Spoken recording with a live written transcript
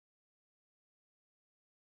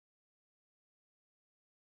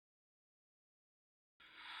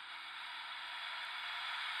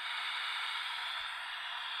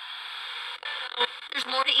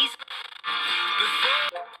There's more to ease.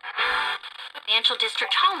 Financial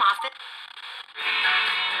district home office.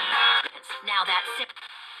 Now that's it.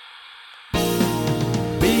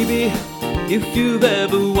 Baby, if you've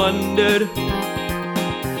ever wondered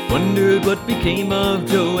what became of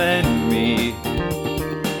Joe and me.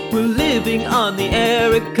 We're living on the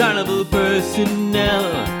air at Carnival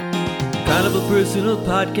Personnel. Carnival Personal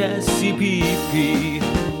Podcast, CPP.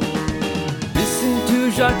 Listen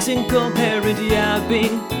to Jacques and coherent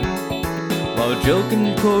yapping while Joe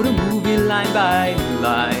can quote a movie line by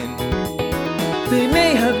line. They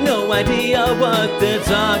may have no idea what they're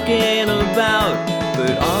talking about,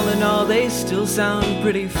 but all in all they still sound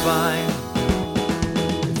pretty fine.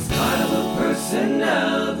 It's Carnival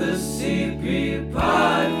Personnel, the CP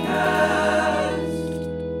Podcast.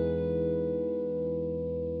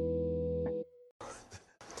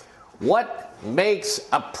 What makes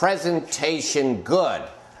a presentation good?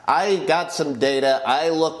 I got some data. I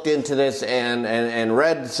looked into this and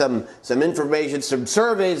read some information, some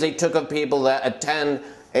surveys they took of people that attend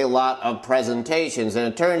a lot of presentations. And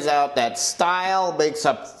it turns out that style makes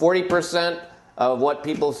up 40% of what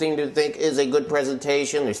people seem to think is a good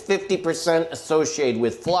presentation. There's 50% associated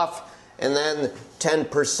with fluff, and then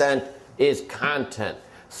 10% is content.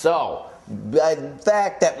 So the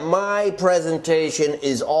fact that my presentation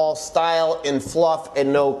is all style and fluff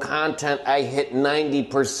and no content, I hit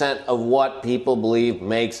 90% of what people believe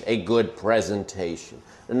makes a good presentation.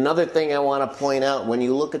 Another thing I want to point out, when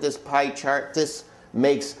you look at this pie chart, this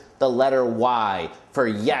makes the letter Y for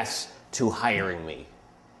yes to hiring me.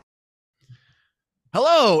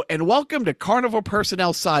 Hello, and welcome to Carnival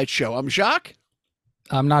Personnel Sideshow. I'm Jacques.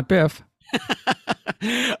 I'm not Biff.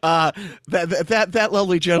 That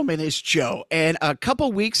lovely gentleman is Joe. And a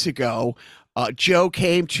couple weeks ago, Joe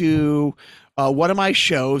came to one of my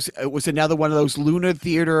shows. It was another one of those Lunar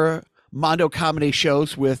Theater Mondo comedy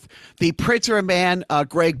shows with the Pritzker man,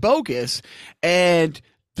 Greg Bogus. And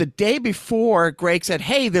the day before, Greg said,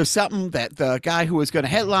 hey, there's something that the guy who was going to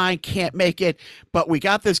headline can't make it, but we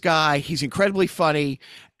got this guy. He's incredibly funny.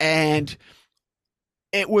 And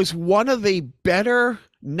it was one of the better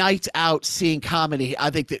nights out seeing comedy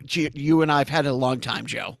I think that you and I have had in a long time,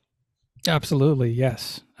 Joe. Absolutely,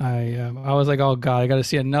 yes. I was like, oh God, I got to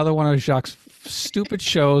see another one of Jacques' stupid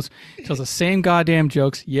shows. Tells the same goddamn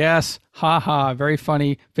jokes. Yes, ha, very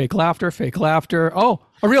funny. Fake laughter. Oh,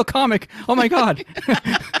 a real comic. Oh my God.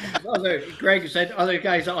 Greg said other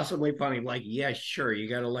guy's awesomely funny. Like, yeah, sure. You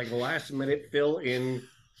got to like last minute fill in.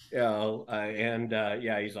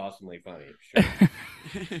 Yeah, he's awesomely funny. Sure.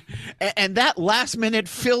 And that last minute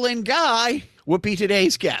fill-in guy would be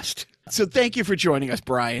today's guest. So thank you for joining us,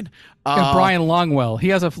 Brian. And Brian Longwell. He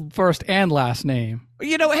has a first and last name.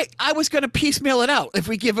 You know, hey, I was going to piecemeal it out. If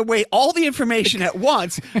we give away all the information at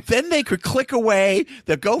once, then they could click away.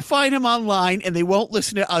 They'll go find him online, and they won't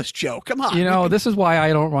listen to us, Joe. Come on. You know, this is why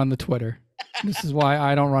I don't run the Twitter. This is why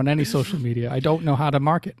I don't run any social media. I don't know how to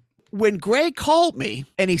market. When Greg called me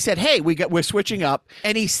and he said, hey, we're switching up,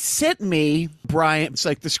 and he sent me, Brian, it's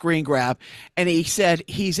like the screen grab, and he said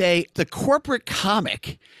he's the corporate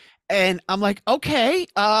comic. And I'm like, okay.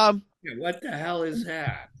 What the hell is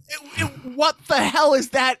that? What the hell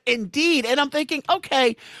is that indeed? And I'm thinking,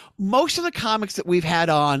 okay, most of the comics that we've had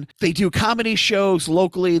on, they do comedy shows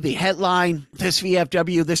locally, the headline, this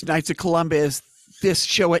VFW, this Knights of Columbus, this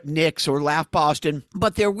show at Nick's or Laugh Boston,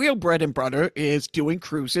 but their real bread and butter is doing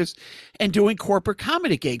cruises and doing corporate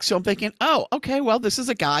comedy gigs. So I'm thinking, oh, okay, well, this is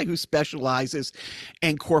a guy who specializes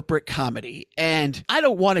in corporate comedy. And I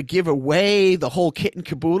don't want to give away the whole kit and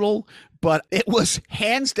caboodle, but it was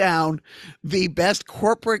hands down the best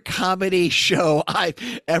corporate comedy show I've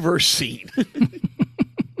ever seen.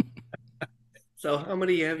 So how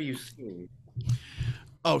many have you seen?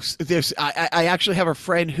 Oh, I actually have a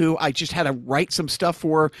friend who I just had to write some stuff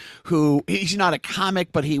for, who he's not a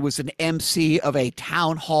comic, but he was an MC of a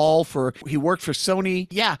town hall he worked for Sony.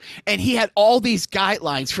 Yeah. And he had all these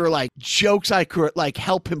guidelines for like jokes I could like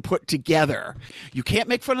help him put together. You can't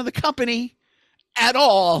make fun of the company at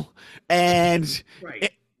all. And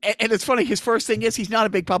right. And it's funny. His first thing is he's not a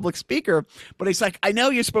big public speaker, but he's like, I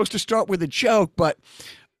know you're supposed to start with a joke, but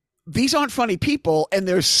these aren't funny people, and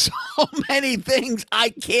there's so many things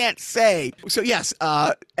I can't say. So yes,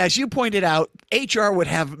 as you pointed out, HR would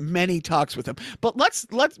have many talks with him. But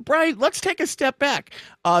Brian, let's take a step back.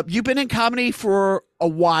 You've been in comedy for a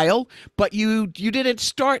while, but you didn't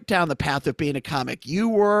start down the path of being a comic. You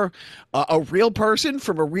were a real person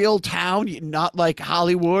from a real town, not like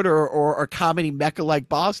Hollywood or a comedy mecca like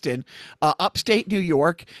Boston, upstate New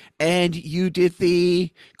York, and you did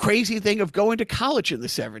the crazy thing of going to college in the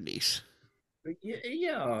 70s.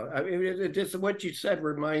 Yeah. I mean, just what you said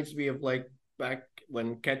reminds me of like back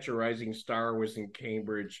when Catch a Rising Star was in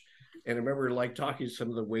Cambridge. And I remember like talking to some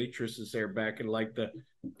of the waitresses there back in like the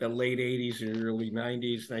late 80s and early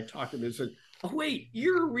 90s. And I talked to them and said, oh, wait,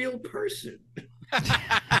 you're a real person.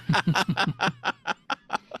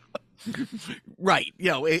 Right.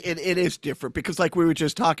 It is different because, like we were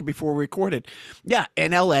just talking before we recorded, yeah,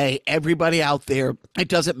 in LA, everybody out there, it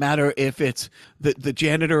doesn't matter if it's the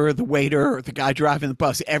janitor or the waiter or the guy driving the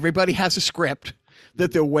bus, everybody has a script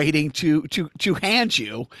that they're waiting to hand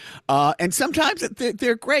you. And sometimes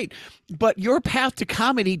they're great. But your path to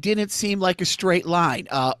comedy didn't seem like a straight line.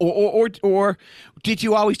 Or did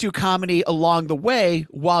you always do comedy along the way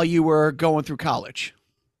while you were going through college?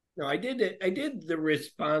 No, I did it. I did the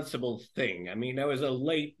responsible thing. I mean, I was a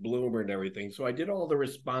late bloomer and everything, so I did all the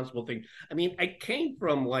responsible thing. I mean, I came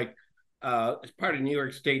from like as part of New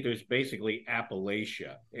York State. There's basically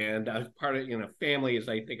Appalachia, and I was part of family, as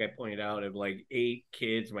I think I pointed out, of like 8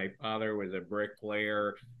 kids. My father was a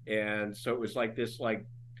bricklayer, and so it was like this, like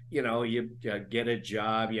you get a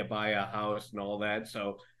job, you buy a house, and all that.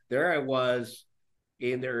 So there I was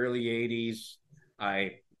in the early '80s.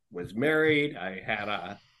 I was married. I had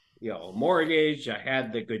a mortgage. I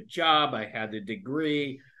had the good job. I had the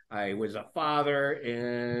degree. I was a father,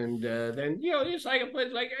 and then it's like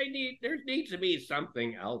there needs to be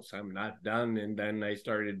something else. I'm not done, and then I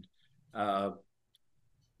started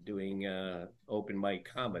doing open mic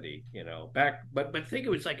comedy. But I think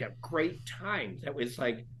it was like a great time. That was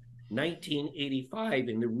like 1985,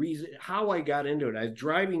 and the reason how I got into it, I was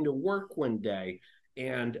driving to work one day.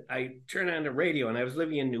 And I turned on the radio, and I was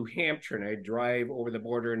living in New Hampshire, and I'd drive over the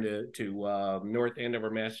border to North Andover,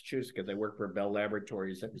 Massachusetts, because I worked for Bell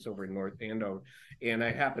Laboratories that was over in North Andover. And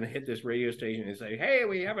I happened to hit this radio station and say, hey,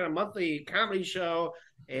 we're having a monthly comedy show,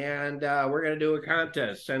 and we're going to do a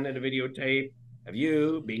contest. Send in a videotape of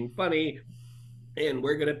you being funny, and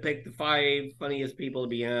we're going to pick the 5 funniest people to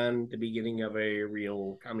be on the beginning of a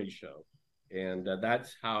real comedy show. And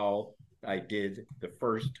that's how I did the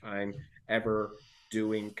first time ever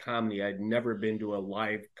doing comedy. I'd never been to a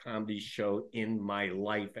live comedy show in my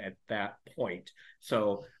life at that point.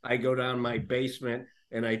 So I go down my basement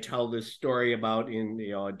and I tell this story about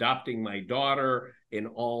adopting my daughter and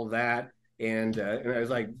all that. And I was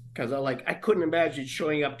like, because I couldn't imagine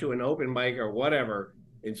showing up to an open mic or whatever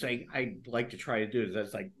and saying, I'd like to try to do this.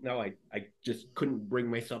 That's like, no, I just couldn't bring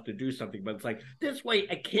myself to do something. But it's like, this way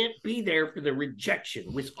I can't be there for the rejection.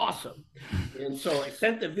 It was awesome. And so I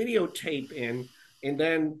sent the videotape in, and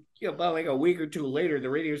then about like a week or two later, the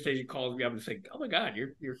radio station calls me up and says, oh my God,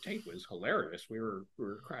 your tape was hilarious. We were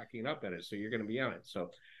cracking up at it. So you're going to be on it.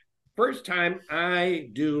 So first time I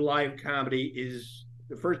do live comedy is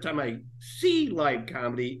the first time I see live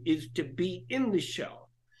comedy is to be in the show.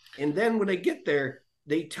 And then when I get there,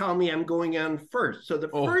 they tell me I'm going on first. So the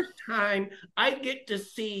first time I get to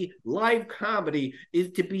see live comedy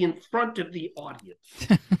is to be in front of the audience.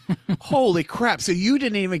 Holy crap. So you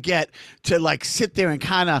didn't even get to like sit there and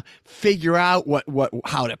kind of figure out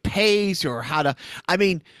how to pace or how to, I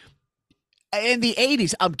mean, in the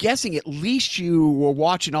 80s, I'm guessing at least you were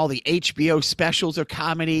watching all the HBO specials of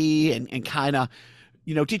comedy and kind of,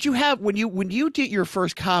 did you have, when you did your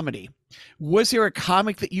first comedy, was there a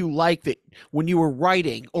comic that you liked that when you were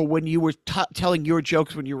writing or when you were telling your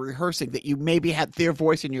jokes when you were rehearsing that you maybe had their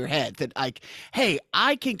voice in your head that like, hey,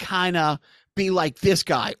 I can kind of be like this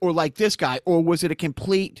guy or like this guy, or was it a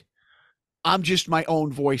complete, I'm just my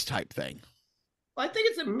own voice type thing? Well, I think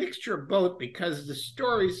it's a mixture of both, because the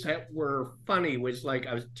stories that were funny was like,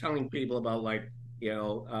 I was telling people about like,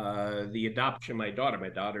 the adoption of my daughter. My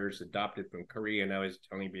daughter is adopted from Korea, and I was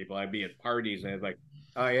telling people I'd be at parties and I was like,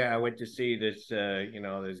 oh yeah, I went to see this,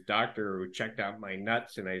 this doctor who checked out my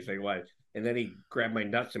nuts, and I say, what? And then he grabbed my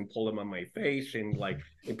nuts and pulled them on my face, and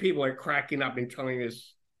people are cracking up and telling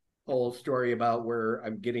this whole story about where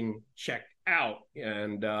I'm getting checked out,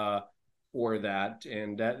 and for that,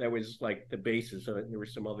 and that was like the basis of it. And there were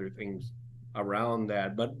some other things around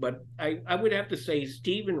that, but I would have to say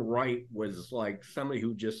Stephen Wright was like somebody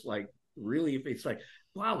who just like really, it's like,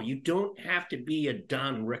 wow, you don't have to be a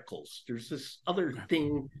Don Rickles. There's this other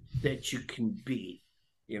thing that you can be,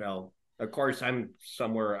 Of course, I'm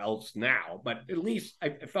somewhere else now, but at least I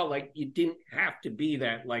felt like you didn't have to be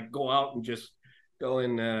that, like go out and just go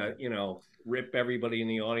and, rip everybody in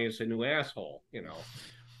the audience a new asshole,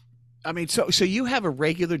 I mean, so you have a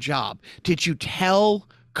regular job. Did you tell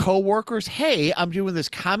coworkers, hey, I'm doing this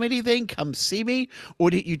comedy thing, come see me? Or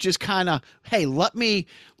did you just kind of, hey, let me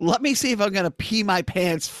see if I'm going to pee my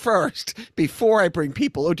pants first before I bring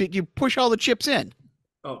people? Or did you push all the chips in?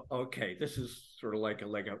 Oh, okay. This is sort of like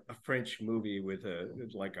a French movie with a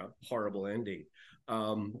horrible ending.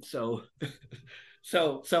 So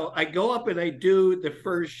so I go up and I do the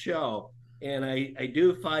first show, and I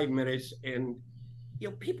do 5 minutes, and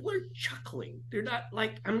people are chuckling. They're not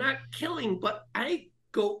like, I'm not killing, but I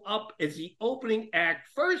go up as the opening act,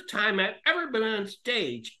 first time I've ever been on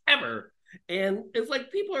stage ever, and it's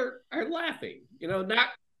like people are laughing. They're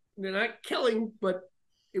not killing, but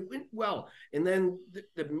it went well. And then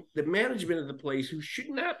the management of the place, who should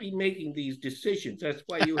not be making these decisions, that's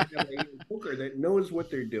why you have a booker that knows what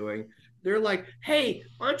they're doing. They're like, hey,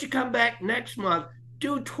 why don't you come back next month,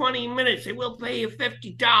 do 20 minutes, and we'll pay you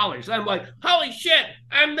 $50. I'm like, holy shit,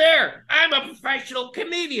 I'm there. I'm a professional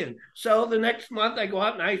comedian. So the next month I go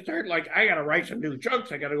out and I start like, I got to write some new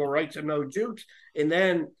jokes. I got to go write some new jokes. And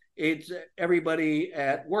then it's everybody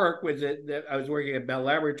at work with it. I was working at Bell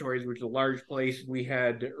Laboratories, which is a large place. We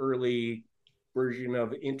had the early version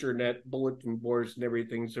of internet bulletin boards and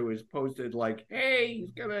everything. So it was posted like, hey,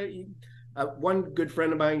 he's gonna. One good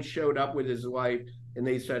friend of mine showed up with his wife, and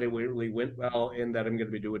they said it really went well, and that I'm going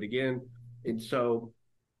to be doing it again. And so,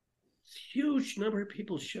 a huge number of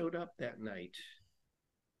people showed up that night.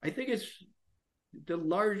 I think it's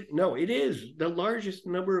it is the largest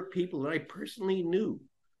number of people that I personally knew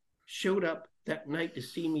showed up that night to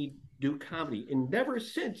see me do comedy. And never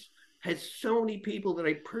since has so many people that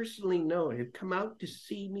I personally know have come out to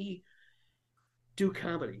see me do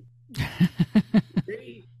comedy.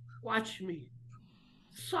 They watch me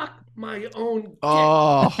suck my own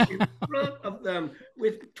dick in front of them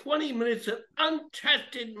with 20 minutes of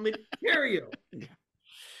untested material. It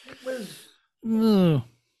was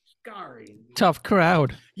scarring. Tough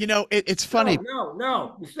crowd. It's funny.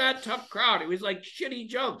 No, it's not a tough crowd. It was like shitty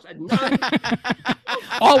jokes.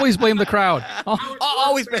 Always blame the crowd.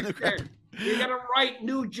 Always blame the crowd. You got to write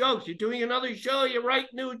new jokes. You're doing another show, you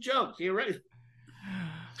write new jokes.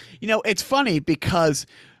 It's funny because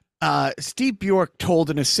Steve Bjork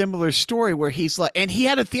told in a similar story where he's like, and he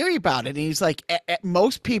had a theory about it. And he's like,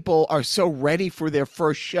 most people are so ready for their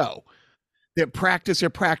first show. They practice,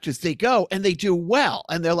 they go and they do well.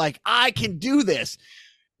 And they're like, I can do this.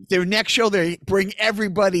 Their next show, they bring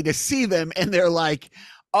everybody to see them. And they're like,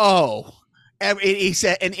 oh, and he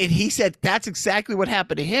said that's exactly what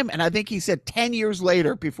happened to him. And I think he said 10 years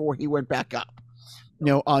later before he went back up.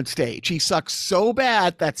 On stage, he sucked so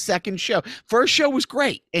bad that second show. First show was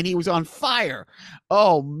great, and he was on fire.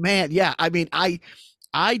 Oh man, yeah. I mean, I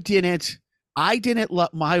didn't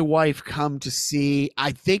let my wife come to see.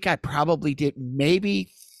 I think I probably did maybe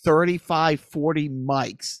 35, 40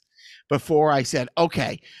 mics before I said,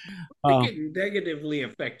 okay. It can negatively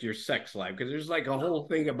affect your sex life, because there's like a whole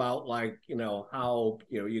thing about like, how,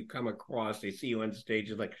 you come across, they see you on stage,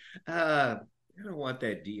 it's like, I don't want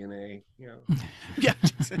that DNA, Yeah.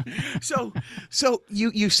 So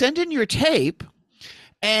you send in your tape,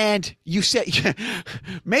 and you said,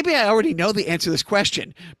 maybe I already know the answer to this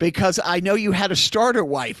question because I know you had a starter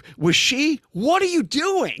wife. Was she? What are you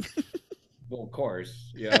doing? Well, of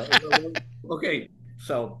course, yeah. Okay,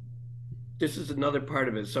 so this is another part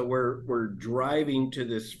of it. So we're driving to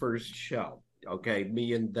this first show. Okay,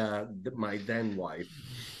 me and my then wife,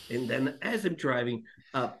 and then as I'm driving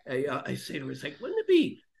up, I say to her, it's like, wouldn't it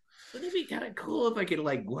be kind of cool if I could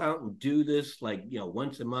like go out and do this like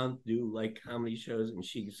once a month, do like comedy shows? And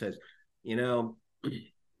she says, you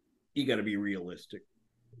got to be realistic.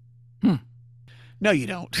 No, you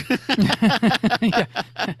don't. Yeah.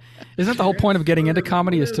 Isn't the whole point of getting into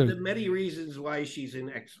comedy is to the many reasons why she's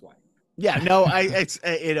an ex-wife. Yeah, no,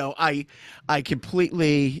 I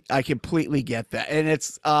completely get that. And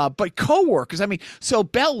it's, but coworkers, I mean, so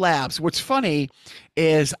Bell Labs, what's funny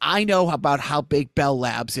is I know about how big Bell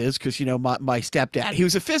Labs is because, my stepdad, he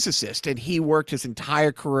was a physicist and he worked his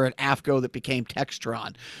entire career at AFCO that became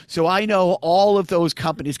Textron. So I know all of those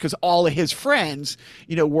companies because all of his friends,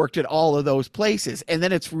 worked at all of those places. And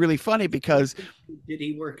then it's really funny because. Did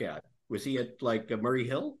he work at? Was he at like Murray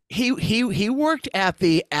Hill? He worked at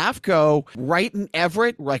the AFCO right in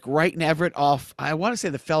Everett off, I want to say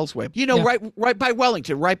the Fells Way, right by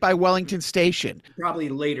Wellington Station. Probably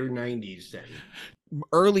later 90s then.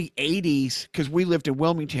 Early 80s, because we lived in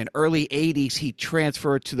Wilmington, early 80s, he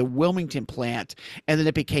transferred to the Wilmington plant, and then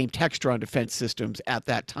it became Textron Defense Systems at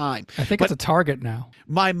that time. I think it's a Target now.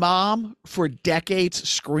 My mom, for decades,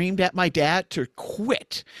 screamed at my dad to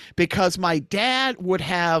quit because my dad would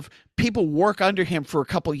have people work under him for a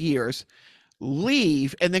couple years,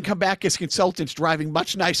 leave, and then come back as consultants driving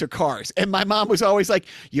much nicer cars. And my mom was always like,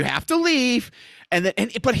 you have to leave.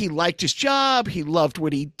 But he liked his job. He loved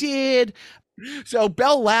what he did. So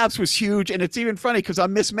Bell Labs was huge. And it's even funny because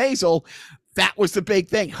on Miss Maisel, That was the big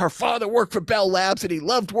thing. Her father worked for Bell Labs and he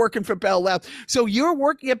loved working for Bell Labs. So you're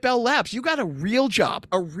working at Bell Labs. You got a real job,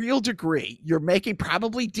 a real degree. You're making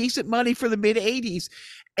probably decent money for the mid 80s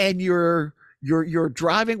and you're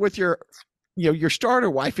driving with your starter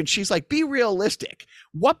wife and she's like, be realistic.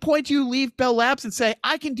 What point do you leave Bell Labs and say,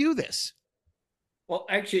 I can do this? Well,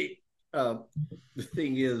 actually, the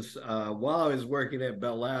thing is, while I was working at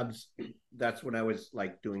Bell Labs, that's when I was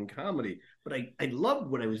like doing comedy, but I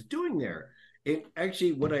loved what I was doing there. And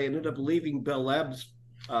actually, what I ended up leaving Bell Labs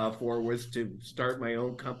for was to start my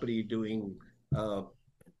own company doing,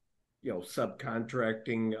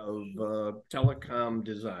 subcontracting of telecom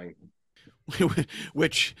design.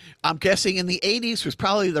 Which I'm guessing in the 80s was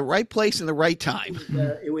probably the right place and the right time.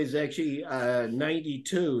 It was actually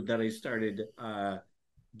 92 that I started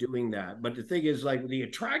doing that. But the thing is, like,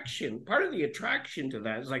 part of the attraction to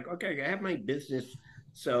that is like, okay, I have my business.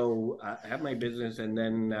 So I have my business. And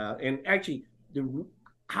then, and actually,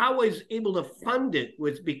 how I was able to fund it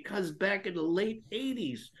was because back in the late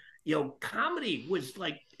 80s, comedy was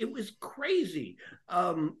like, it was crazy.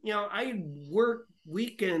 I worked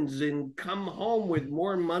weekends and come home with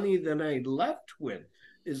more money than I left with.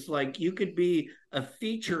 It's like you could be a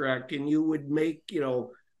feature act and you would make,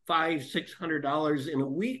 $500-600 in a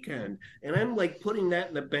weekend. And I'm like putting that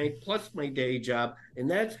in the bank plus my day job.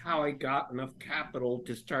 And that's how I got enough capital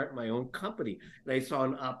to start my own company. And I saw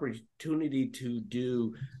an opportunity to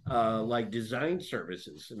do like design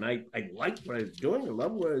services. And I liked what I was doing. I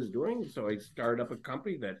loved what I was doing. So I started up a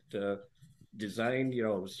company that designed,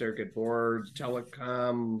 circuit boards,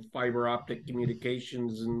 telecom, fiber optic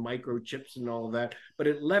communications, and microchips and all of that. But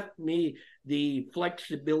it left me the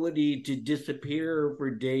flexibility to disappear for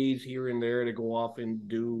days here and there to go off and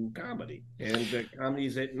do comedy. And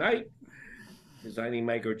comedy's at night, designing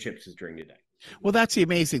microchips is during the day. Well, that's the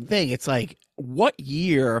amazing thing. It's like, what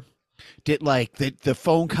year did like the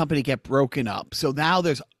phone company get broken up? So now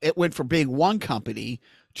it went from being one company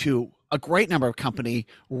to a great number of company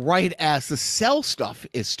right as the cell stuff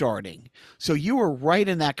is starting. So you were right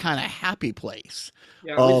in that kind of happy place.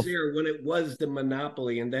 Yeah, I was there when it was the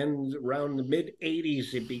monopoly. And then around the mid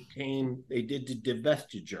 80s, they did the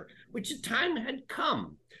divestiture, which the time had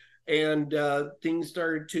come. And things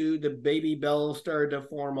the baby bells started to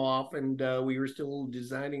form off and we were still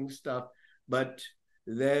designing stuff. But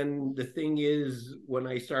then the thing is, when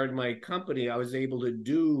I started my company, I was able to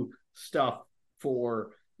do stuff for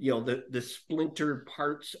the splinter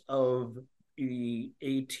parts of the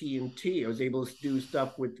AT&T. I was able to do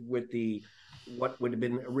stuff with the what would have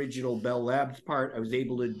been original Bell Labs part. I was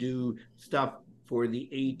able to do stuff for the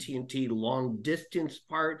AT&T long distance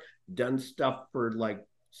part, done stuff for like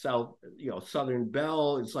Southern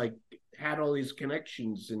Bell. It's like had all these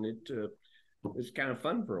connections, and it was kind of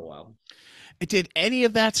fun for a while. Did any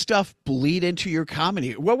of that stuff bleed into your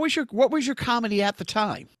comedy? What was your comedy at the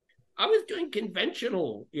time? I was doing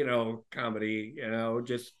conventional, comedy,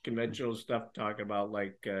 just conventional stuff, talking about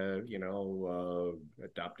like, adopting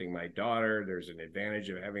my daughter. There's an advantage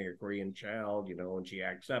of having a Korean child, when she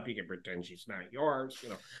acts up, you can pretend she's not yours,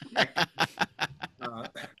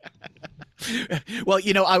 Well,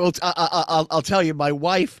 I'll tell you, my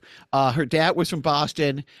wife, her dad was from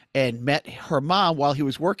Boston and met her mom while he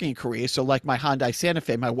was working in Korea. So like my Hyundai Santa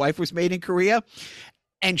Fe, my wife was made in Korea,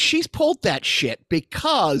 and she's pulled that shit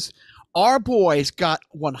because our boys got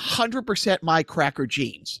 100% my cracker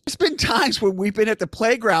genes. There's been times when we've been at the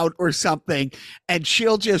playground or something and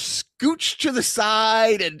she'll just scooch to the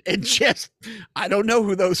side and just, I don't know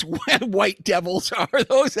who those white devils are.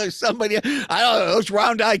 Those are somebody, I don't know, those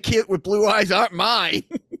round-eyed kids with blue eyes aren't mine.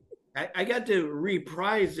 I got to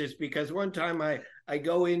reprise this because one time I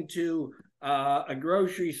go into a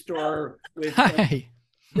grocery store with...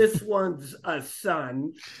 This one's a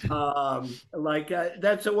son. That's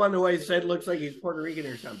the one who I said looks like he's Puerto Rican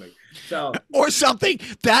or something. So or something.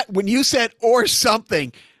 That when you said or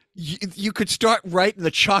something, you could start writing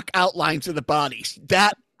the chalk outlines of the bodies.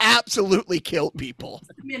 That absolutely killed people.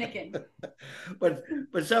 Dominican. But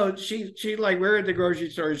so she like we're at the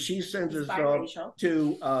grocery store. She sends us off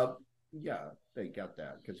to they got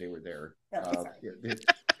that because they were there.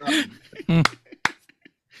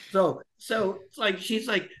 So it's like she's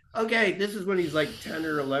like, okay, this is when he's like 10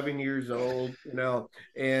 or 11 years old,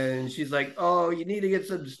 and she's like, oh, you need to get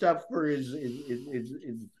some stuff for his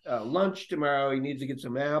lunch tomorrow. He needs to get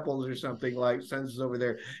some apples or something, like sends us over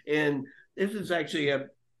there. And this is actually a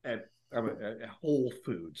Whole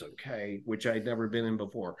Foods, okay, which I'd never been in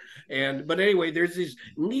before. But anyway, there's these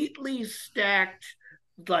neatly stacked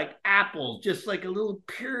like apples, just like a little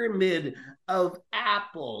pyramid of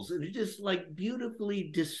apples, and it's just like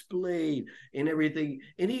beautifully displayed and everything.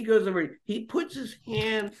 And he goes over, he puts his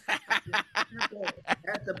hand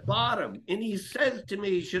at the bottom, and he says to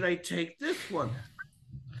me, "Should I take this one?"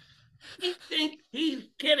 I think he's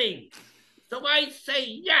kidding. So I say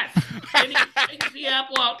yes. And he takes the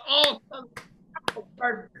apple out. All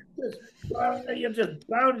just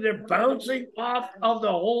bouncing off of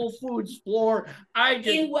the Whole Foods floor. I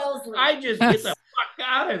just get the fuck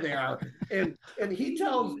out of there. And he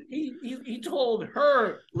told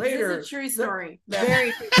her later. This is a true story. That,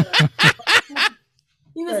 Very true.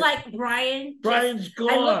 He was like, Brian's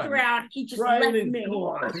gone. I looked around. He just Brian left me.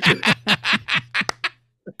 Gone.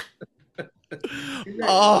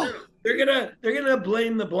 Oh. They're gonna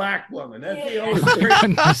blame the black woman. That's the only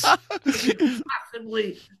person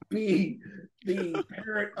possibly be the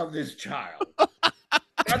parent of this child.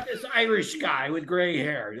 Not this Irish guy with gray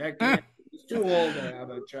hair. That guy is too old to have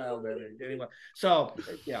a child anyway. So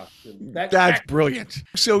yeah, that's brilliant.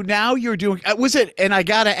 So now you're doing. Was it? And I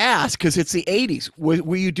gotta ask because it's the '80s.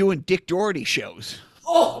 Were you doing Dick Doherty shows?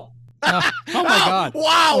 Oh. Oh my God!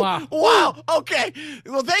 Wow! Okay.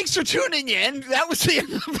 Well, thanks for tuning in. That was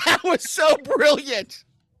so brilliant.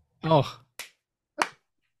 Oh.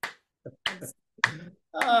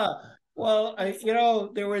 Well,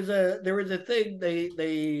 there was a thing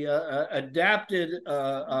they adapted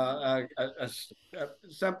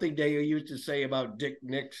something they used to say about Dick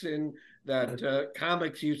Nixon that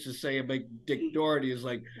comics used to say about Dick Doherty is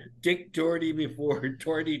like Dick Doherty before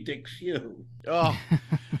Doherty dicks you. Oh.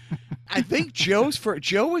 I think Joe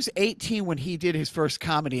was 18 when he did his first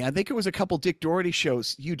comedy. I think it was a couple Dick Doherty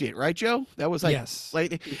shows you did, right, Joe? That was like, yes.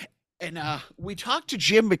 And we talked to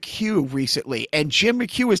Jim McHugh recently, and Jim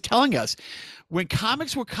McHugh was telling us when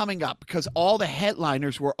comics were coming up, because all the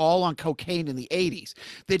headliners were all on cocaine in the 80s,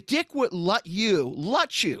 that Dick would let you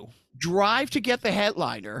drive to get the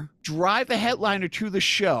headliner, drive the headliner to the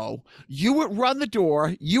show. You would run the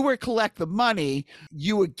door. You would collect the money.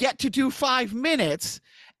 You would get to do 5 minutes.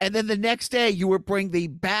 And then the next day you would bring the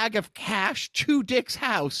bag of cash to Dick's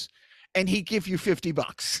house and he'd give you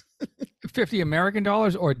 $50. 50 American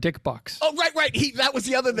dollars or Dick bucks? Oh, right. That was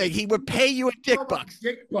the other thing. He would pay you in Dick bucks.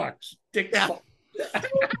 Dick bucks.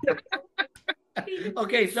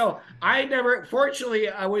 Okay, so fortunately,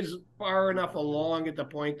 I was far enough along at the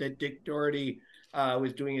point that Dick Doherty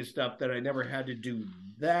was doing his stuff that I never had to do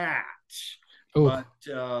that. Ooh. But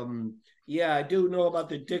yeah, I do know about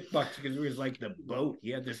the Dick bucks because it was like the boat.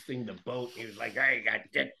 He had this thing, the boat. He was like, "Hey, I got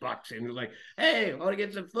Dick bucks," and he was like, "Hey, I want to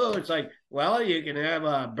get some food." It's like, well, you can have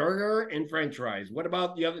a burger and French fries. What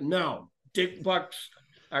about the other? No, Dick bucks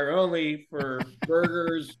are only for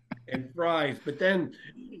burgers and fries. But then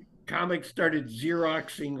comics started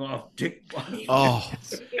Xeroxing off Dick bucks. Oh,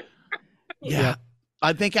 yeah.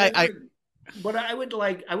 I think But I would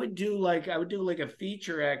do like a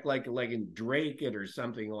feature act like in Drake It or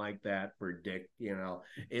something like that for Dick,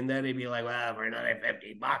 and then he'd be like, well, for another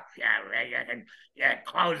 $50, yeah,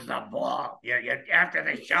 close the ball. Yeah, after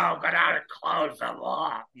the show, go down and close the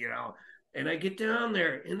ball, And I get down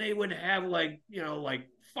there and they would have like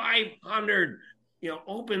 500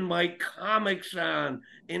 open mic comics on,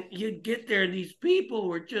 and you'd get there and these people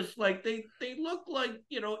were just like they look like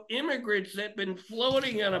immigrants that have been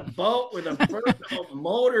floating on a boat with a burnt out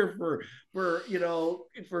motor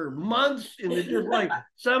for months, and they're just like,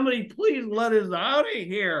 somebody please let us out of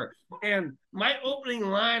here. And my opening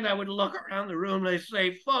line, I would look around the room and I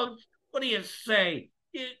say, folks, what do you say?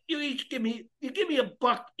 You each give me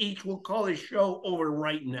 $1 each. We'll call this show over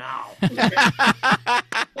right now.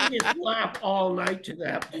 I just laugh all night to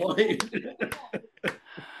that point.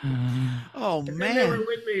 Oh man! They were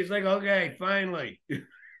with me. It's like, okay, finally.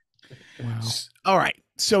 Wow. All right.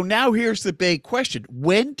 So now here's the big question: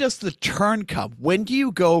 when does the turn come? When do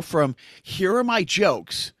you go from "here are my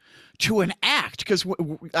jokes" to an act? Because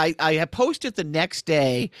I have posted the next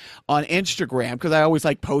day on Instagram, because I always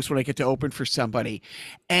like post when I get to open for somebody,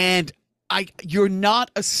 and you're not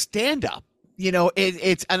a stand-up.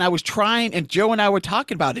 It's, and I was trying, and Joe and I were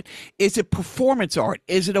talking about it. Is it performance art?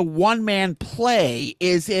 Is it a one-man play?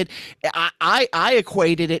 Is it, I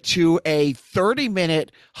equated it to a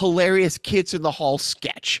 30-minute hilarious Kids in the Hall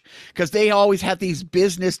sketch, because they always have these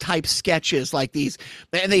business type sketches like these,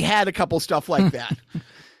 and they had a couple stuff like that.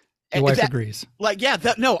 Your wife agrees. Like, yeah,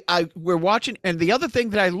 we're watching. And the other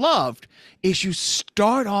thing that I loved is you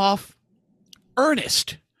start off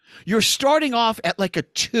earnest. You're starting off at like a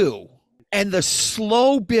 2. And the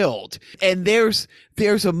slow build, and there's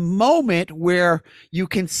a moment where you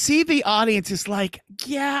can see the audience is like,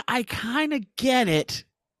 yeah, I kind of get it,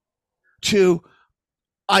 to,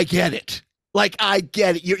 I get it. Like, I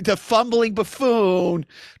get it. You're the fumbling buffoon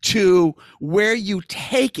to where you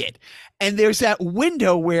take it. And there's that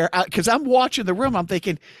window where, because I'm watching the room, I'm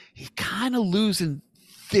thinking, he's kind of losing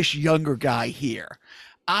this younger guy here.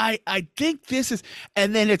 I think this is,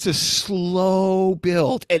 and then it's a slow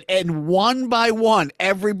build, and one by one,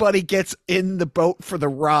 everybody gets in the boat for the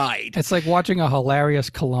ride. It's like watching a hilarious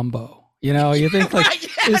Columbo. You know, you think like, Right,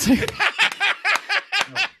 it's like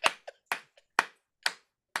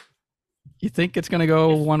you think it's going to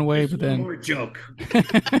go one way, but One then more joke.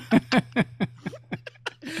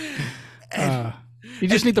 you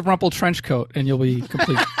just need the rumpled trench coat and you'll be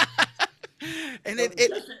complete. And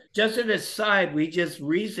Just an aside, we just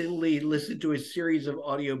recently listened to a series of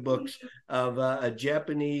audiobooks of a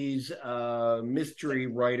Japanese mystery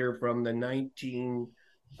writer from the 1940s,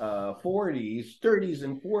 30s,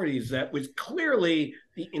 and 40s that was clearly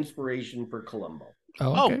the inspiration for Columbo.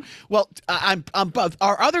 Oh, okay. well, I'm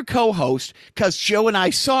our other co-host, because Joe and I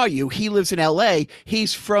saw you. He lives in L.A.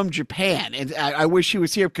 He's from Japan, and I wish he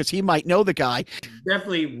was here because he might know the guy.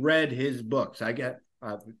 Definitely read his books. I get.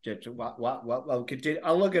 I'll continue.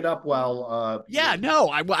 I'll look it up while. Yeah, no,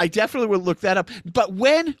 I definitely would look that up. But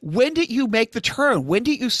when did you make the turn? When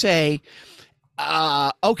did you say,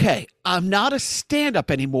 okay, I'm not a stand-up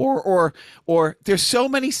anymore, or there's so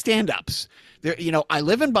many stand-ups. There, I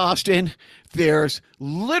live in Boston. There's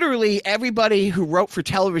literally everybody who wrote for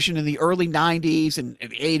television in the early 90s and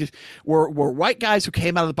 80s were white guys who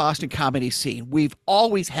came out of the Boston comedy scene. We've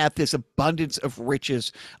always had this abundance of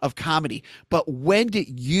riches of comedy. But when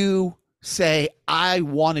did you say, I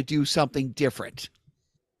want to do something different?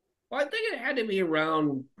 Well, I think it had to be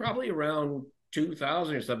probably around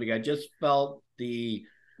 2000 or something. I just felt the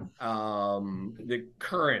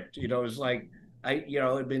current, it was like, I've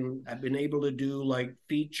been able to do like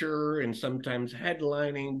feature and sometimes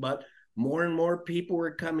headlining, but more and more people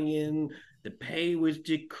were coming in. The pay was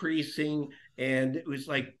decreasing, and it was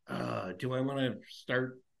like, do I want to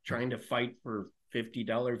start trying to fight for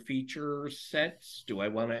 $50 feature sets? Do I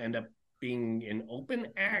want to end up being an open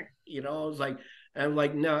act? I'm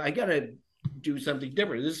like, no, I gotta do something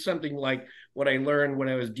different. This is something like what I learned when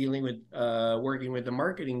I was dealing with working with the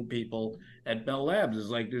marketing people at Bell Labs. Is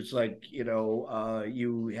like, there's like,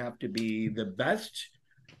 you have to be the best,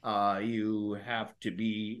 you have to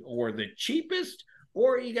be or the cheapest,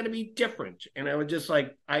 or you got to be different. And I was just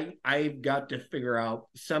like, I've got to figure out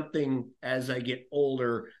something as I get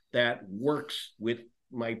older that works with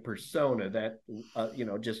my persona, that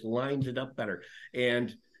just lines it up better.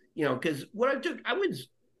 And because what I was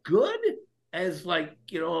good as like,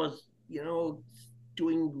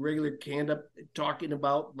 doing regular stand-up, talking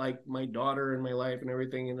about like my daughter and my life and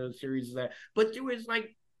everything in a series of that. But there was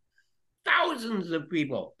like thousands of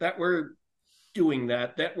people that were doing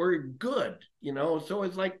that were good, so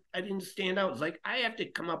it's like I didn't stand out. It's like I have to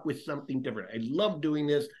come up with something different. I love doing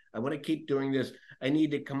this. I want to keep doing this. I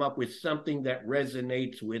need to come up with something that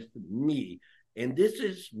resonates with me. And this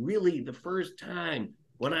is really the first time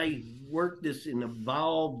when I work this and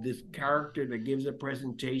evolve this character that gives a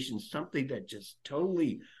presentation, something that just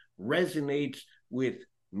totally resonates with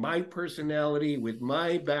my personality, with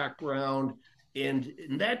my background. And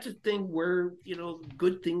that's a thing where,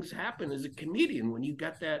 good things happen as a comedian when you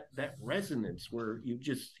got that resonance where you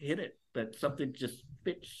just hit it, that something just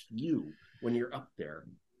fits you when you're up there,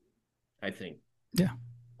 I think. Yeah.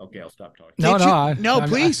 Okay, I'll stop talking. No,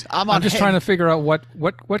 please. I'm just trying to figure out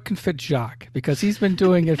what can fit Jacques, because he's been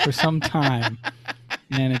doing it for some time,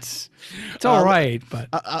 and it's all right. But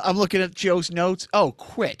I'm looking at Joe's notes. Oh,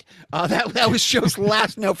 quit. That was Joe's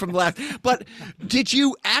last note from the last. But did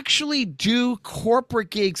you actually do corporate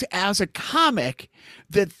gigs as a comic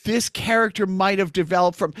that this character might have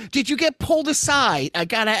developed from? Did you get pulled aside? I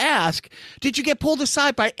gotta ask. Did you get pulled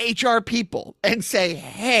aside by HR people and say,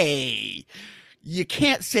 "Hey, you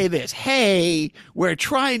can't say this. Hey, we're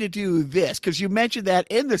trying to do this"? Because you mentioned that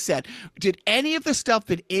in the set. Did any of the stuff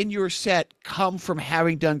that in your set come from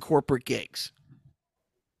having done corporate gigs?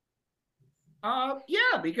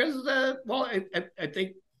 Yeah, because I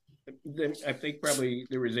think probably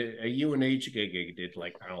there was a UNH gig I did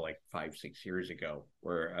like 5-6 years ago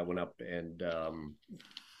where I went up and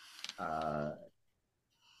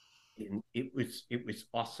it was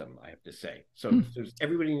awesome, I have to say. So there's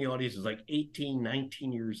everybody in the audience is like 18,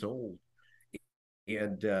 19 years old,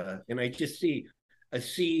 and I just see a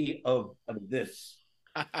sea of this.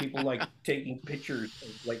 People like taking pictures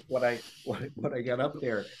of like what I got up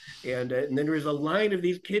there, and then there was a line of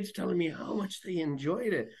these kids telling me how much they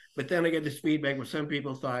enjoyed it. But then I get this feedback where some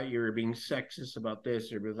people thought you were being sexist about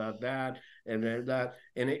this or about that, and that,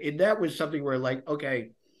 and that was something where like,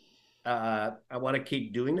 okay, I want to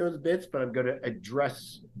keep doing those bits, but I'm going to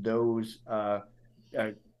address those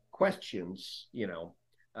questions,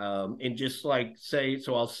 and just like say,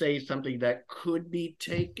 so I'll say something that could be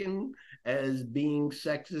taken as being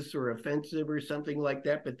sexist or offensive or something like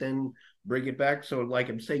that, but then bring it back. So, like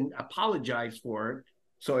I'm saying, apologize for it.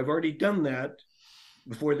 So I've already done that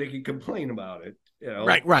before they can complain about it.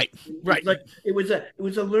 Right. It's like it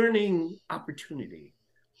was a learning opportunity,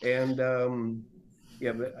 and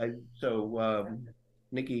yeah, but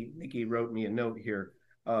Nikki wrote me a note here.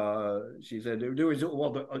 She said there was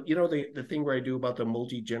the thing where I do about the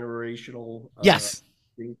multi-generational Yes.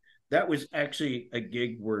 thing. That was actually a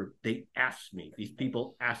gig where these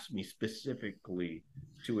people asked me specifically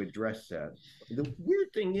to address that. The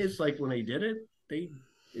weird thing is, like, when I did it,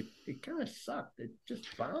 it kind of sucked. It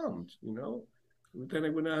just bombed. Then I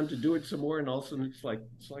went on to do it some more, and all of a sudden it's like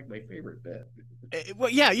my favorite bit. Well,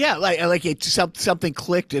 yeah. Like something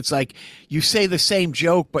clicked. It's like you say the same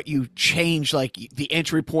joke, but you change like the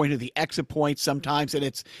entry point or the exit point sometimes, and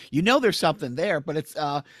it's there's something there. But it's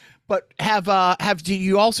but do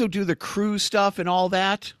you also do the cruise stuff and all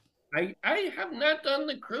that? I have not done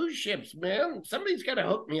the cruise ships, man. Somebody's got to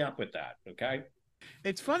hook me up with that. Okay.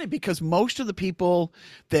 It's funny because most of the people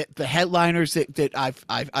that the headliners that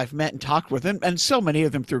I've met and talked with, and so many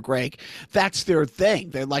of them through Greg, that's their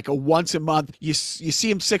thing. They're like a once a month. You see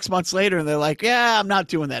them 6 months later, and they're like, "Yeah, I'm not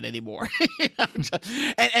doing that anymore."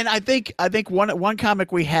 and I think one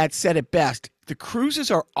comic we had said it best. The cruises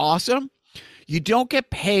are awesome. You don't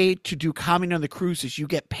get paid to do comedy on the cruises. You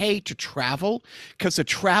get paid to travel because the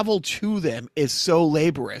travel to them is so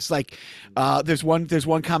laborious. Like there's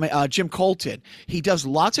one comic, Jim Colton. He does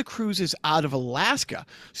lots of cruises out of Alaska,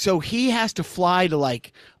 so he has to fly to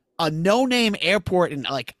like a no-name airport in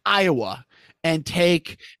like Iowa and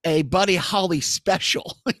take a Buddy Holly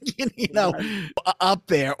special, up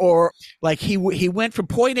there. Or like he went from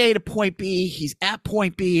point A to point B. He's at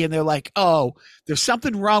point B, and they're like, "Oh, there's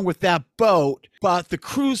something wrong with that boat, but the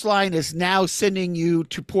cruise line is now sending you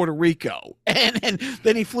to Puerto Rico." And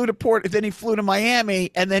then he flew to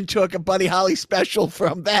Miami, and then took a Buddy Holly special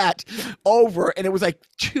from that over, and it was like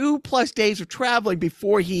 2+ days of traveling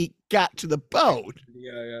before he got to the boat.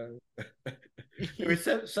 Yeah. It was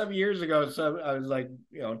some years ago. I was like,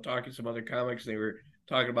 talking to some other comics. They were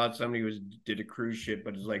talking about somebody who did a cruise ship,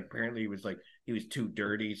 but it's like apparently he was too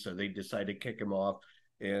dirty, so they decided to kick him off.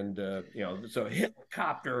 And so a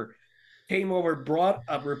helicopter came over, brought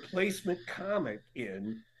a replacement comic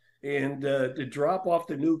in, and to drop off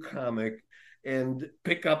the new comic and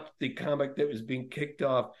pick up the comic that was being kicked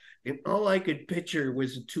off. And all I could picture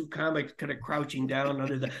was the two comics kind of crouching down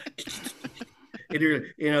under the.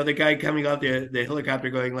 The guy coming off the helicopter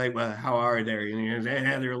going like, "Well, how are they?" And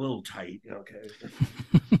they're a little tight. Okay.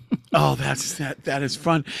 Oh, that is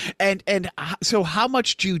fun. And so how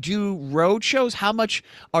much do you do road shows? How much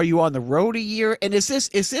are you on the road a year? And is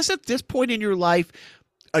this at this point in your life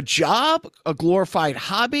a job, a glorified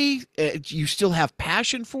hobby? Do you still have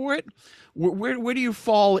passion for it? Where do you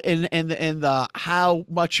fall in the how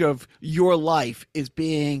much of your life is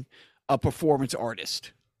being a performance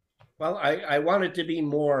artist? Well, I want it to be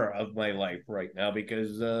more of my life right now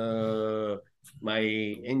because my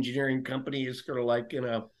engineering company is sort of like in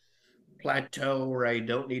a plateau where I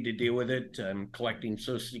don't need to deal with it. I'm collecting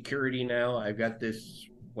Social Security now. I've got this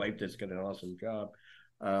wife that's got an awesome job.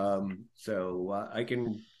 So I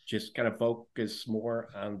can just kind of focus more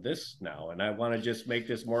on this now. And I want to just make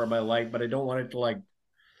this more of my life, but I don't want it to like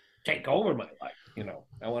take over my life.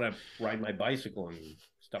 I want to ride my bicycle and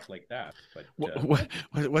stuff like that.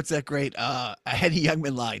 But what's that great Eddie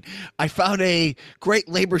Youngman line? I found a great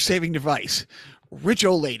labor-saving device. Rich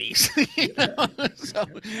old ladies.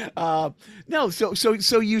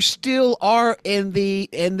 So you still are in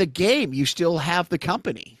the game. You still have the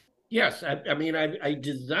company. Yes, I mean, I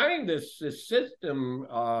designed this system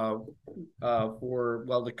for,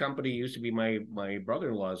 well, the company used to be my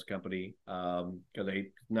brother-in-law's company because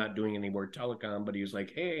I'm not doing any more telecom, but he was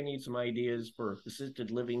like, "Hey, I need some ideas for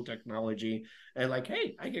assisted living technology," and like,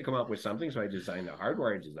 "Hey, I can come up with something." So I designed the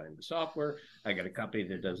hardware, I designed the software. I got a company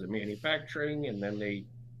that does the manufacturing, and then they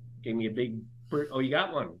gave me a big. Oh, you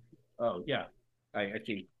got one? Oh, yeah, I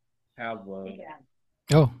actually have. Oh,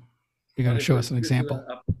 you're going to show us an example.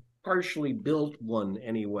 Partially built one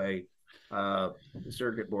anyway,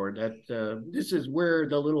 circuit board that this is where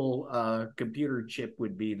the little computer chip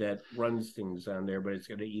would be that runs things on there, but it's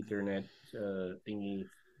got an Ethernet thingy,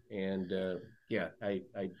 and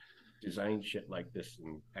I design shit like this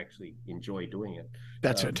and actually enjoy doing it.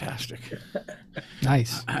 That's fantastic.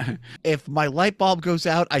 Nice. If my light bulb goes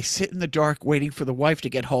out, I sit in the dark waiting for the wife to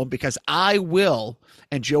get home because I will,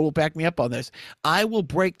 and Joe will back me up on this, I will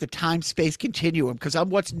break the time-space continuum because I'm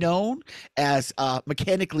what's known as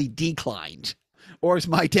mechanically declined, or as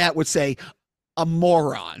my dad would say, a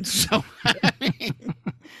moron. So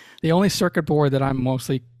The only circuit board that I'm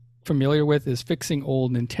mostly familiar with is fixing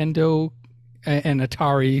old Nintendo and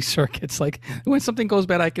Atari circuits. Like when something goes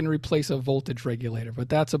bad, I can replace a voltage regulator, but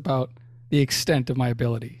that's about the extent of my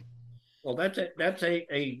ability. Well, that's a that's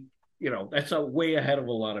a way ahead of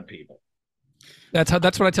a lot of people. That's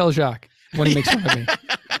what I tell Jacques when he makes fun of me.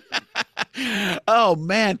 Oh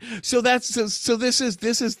man, so this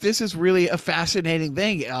is really a fascinating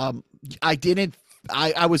thing.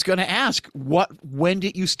 I was going to ask when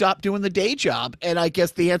did you stop doing the day job, and I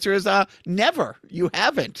guess the answer is never. You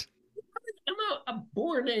haven't. I'm a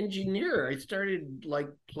born engineer. I started like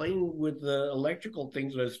playing with the electrical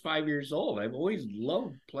things when I was 5 years old. I've always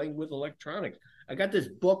loved playing with electronics. I got this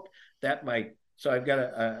book that I've got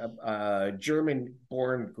a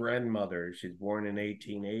German-born grandmother. She's born in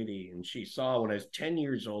 1880, and she saw when I was 10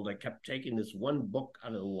 years old, I kept taking this one book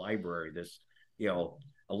out of the library, this,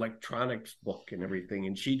 electronics book and everything,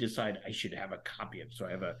 and she decided I should have a copy of it. So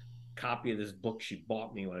I have a copy of this book she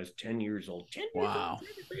bought me when I was 10 years old. 10 years Wow. old,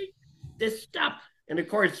 this stuff. And of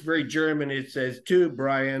course, it's very German. It says, to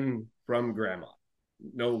Brian from Grandma.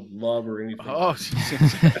 No love or anything. Oh,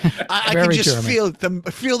 I can just German.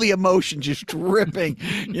 feel the emotion just dripping,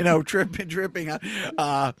 dripping.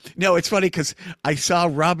 No, it's funny because I saw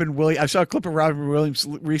a clip of Robin Williams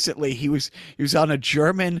recently. He was on a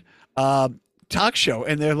German talk show,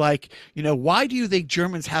 and they're like, why do you think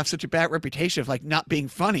Germans have such a bad reputation of like not being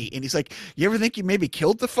funny? And he's like, you ever think you maybe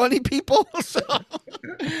killed the funny people? So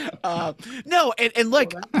no, and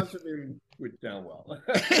like that must have been down well.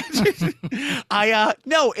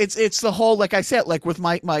 no, it's the whole, like I said, like with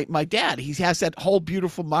my dad, he has that whole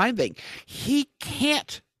beautiful mind thing. He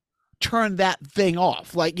can't turn that thing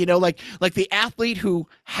off, like like the athlete who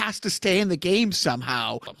has to stay in the game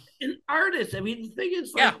somehow. An artist, I mean, the thing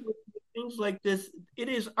is, like, things like this, it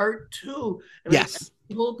is art too. And yes.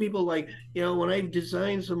 I told people, like, when I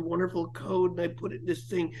design some wonderful code and I put it in this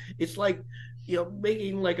thing, it's like,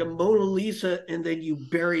 making like a Mona Lisa and then you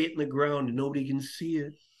bury it in the ground and nobody can see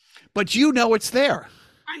it. But it's there.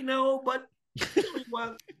 I know, but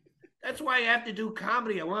well, that's why I have to do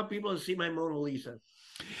comedy. I want people to see my Mona Lisa.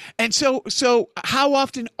 And so how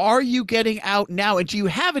often are you getting out now? And do you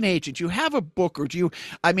have an agent? Do you have a book? Or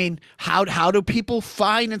how do people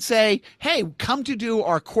find and say, hey, come to do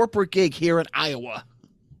our corporate gig here in Iowa?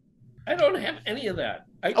 I don't have any of that.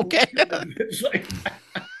 Okay. It's like,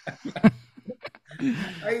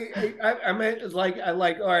 I'm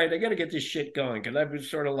like, all right, I got to get this shit going. Cause I've been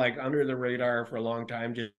sort of like under the radar for a long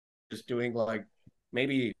time, just doing like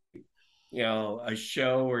maybe, a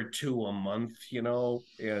show or two a month,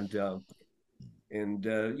 and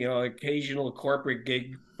occasional corporate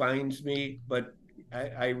gig finds me, but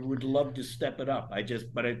I would love to step it up.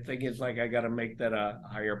 But I think it's like I got to make that a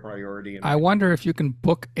higher priority. I wonder if you can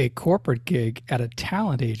book a corporate gig at a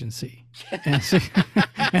talent agency and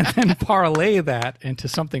then parlay that into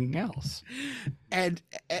something else. And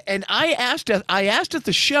I asked at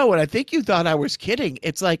the show, and I think you thought I was kidding.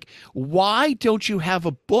 It's like, why don't you have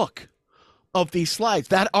a book of these slides?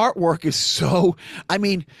 That artwork is so,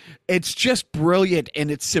 it's just brilliant in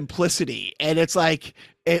its simplicity. And it's like,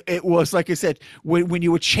 it was, like I said, when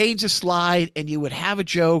you would change a slide and you would have a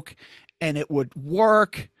joke and it would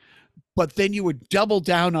work, but then you would double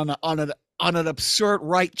down on an absurd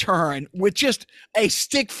right turn with just a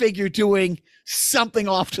stick figure doing something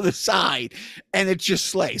off to the side, and it just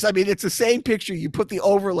slays. It's the same picture. You put the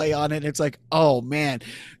overlay on it, and it's like, oh man.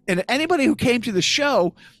 And anybody who came to the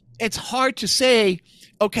show, it's hard to say,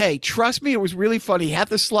 okay, trust me, it was really funny. Half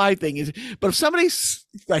the slide thing is, but if somebody's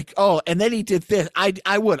like, oh, and then he did this, I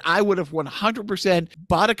would have 100%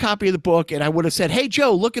 bought a copy of the book, and I would have said, hey,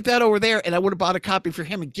 Joe, look at that over there. And I would have bought a copy for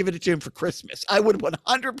him and given it to him for Christmas. I would have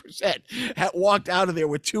 100% had walked out of there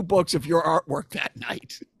with 2 books of your artwork that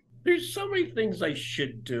night. There's so many things I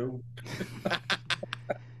should do.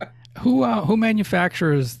 Who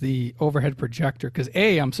manufactures the overhead projector? Because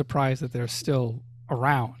I'm surprised that they're still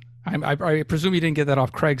around. I presume you didn't get that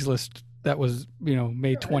off Craigslist. That was,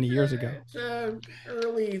 made 20 years ago. It's an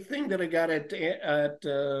early thing that I got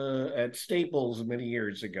at Staples many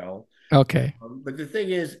years ago. Okay. But the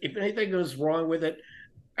thing is, if anything goes wrong with it,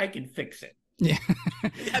 I can fix it. Yeah.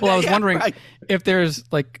 Well, I was wondering if there's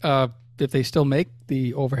like, if they still make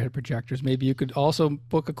the overhead projectors, maybe you could also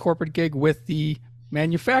book a corporate gig with the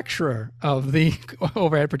manufacturer of the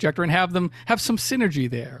overhead projector and have some synergy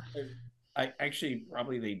there. I actually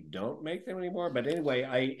probably they don't make them anymore, but anyway,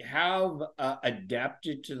 I have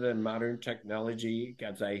adapted to the modern technology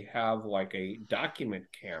because I have like a document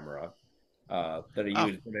camera that I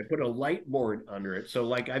use, but I put a light board under it. So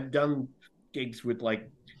like I've done gigs with like,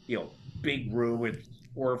 big room with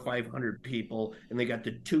 400 or 500 people, and they got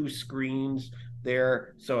the two screens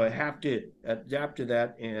there. So I have to adapt to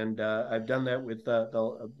that, and I've done that with the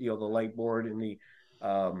light board and the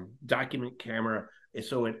document camera, and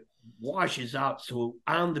so it washes out. So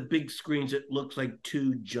on the big screens, it looks like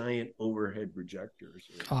two giant overhead projectors.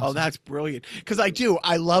 Awesome. Oh, that's brilliant. Because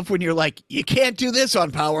I love when you're like, you can't do this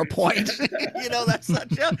on PowerPoint. That's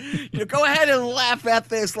such a, go ahead and laugh at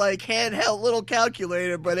this like handheld little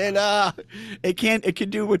calculator, but it can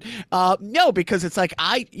do it. No, because it's like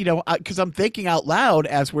because I'm thinking out loud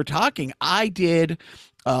as we're talking. I did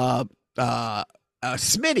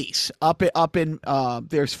Smitty's up in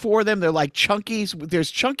there's four of them. They're like Chunkies.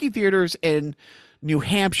 There's Chunky theaters in New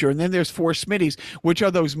Hampshire, and then there's four Smitty's, which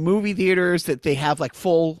are those movie theaters that they have like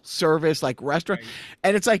full service, like restaurant. Right.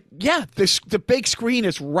 And it's like, the big screen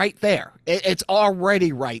is right there. It's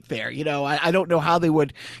already right there. I don't know how they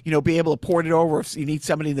would, be able to port it over if you need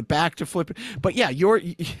somebody in the back to flip it. But yeah,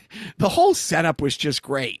 the whole setup was just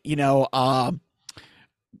great.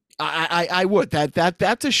 I would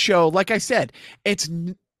that's a show. Like I said,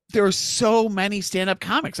 there's so many stand-up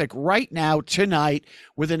comics. Like right now, tonight,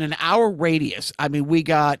 within an hour radius. I mean, we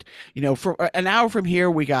got for an hour from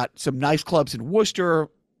here, we got some nice clubs in Worcester,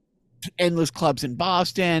 endless clubs in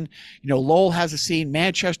Boston. Lowell has a scene.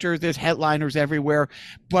 Manchester, there's headliners everywhere,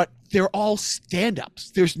 but they're all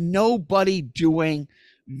stand-ups. There's nobody doing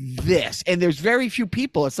this, and there's very few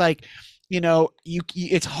people. It's like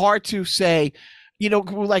it's hard to say.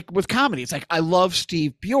 Like with comedy, it's like I love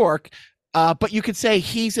Steve Bjork, but you could say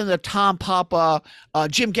he's in the Tom Papa,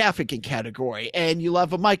 Jim Gaffigan category, and you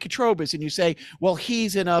love a Mike Katrobis, and you say, well,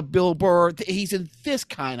 he's in a Bill Burr, he's in this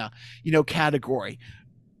kind of category.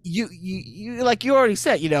 You like you already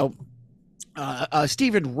said,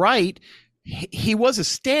 Stephen Wright, he was a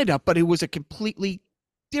stand-up, but it was a completely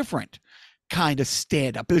different kind of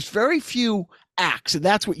stand-up. There's very few acts, and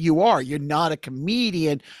that's what you are. You're not a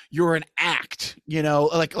comedian, you're an act,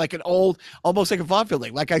 like an old, almost like a vaudeville.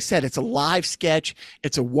 Like I said, it's a live sketch,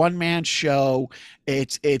 it's a one-man show.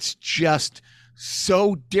 It's just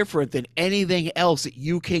so different than anything else that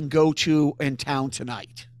you can go to in town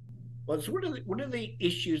tonight. Well, it's one of the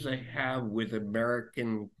issues I have with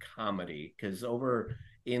American comedy, because over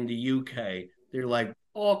in the UK, they're like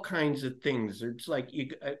all kinds of things. It's like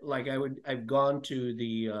I've gone to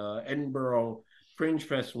the Edinburgh Fringe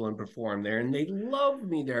Festival and performed there, and they love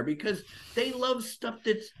me there because they love stuff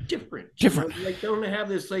that's different. Like they don't have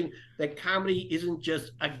this thing that comedy isn't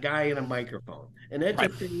just a guy in a microphone, and that's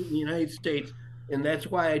right. A thing in the United States. And that's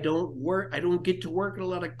why I don't get to work at a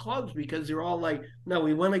lot of clubs, because they're all like, no,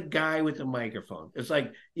 we want a guy with a microphone. It's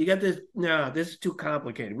like, you got this, no, this is too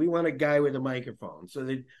complicated. We want a guy with a microphone. So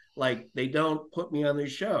they don't put me on their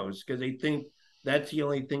shows because they think that's the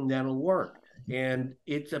only thing that'll work. And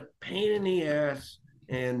it's a pain in the ass,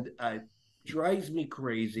 and drives me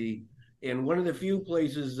crazy. And one of the few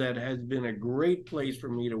places that has been a great place for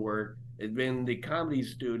me to work has been the Comedy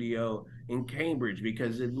Studio in Cambridge,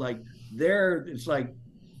 because it's like, it's like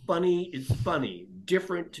funny is funny,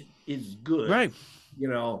 different is good, right?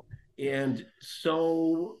 And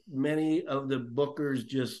so many of the bookers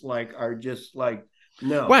are just like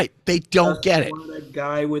no, right? They don't get it. Want a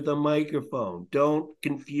guy with a microphone. Don't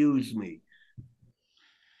confuse me.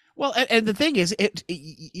 Well, and the thing is,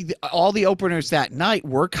 all the openers that night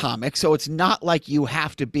were comics, so it's not like you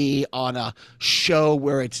have to be on a show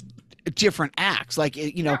where it's different acts, like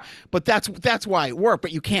but that's why it worked.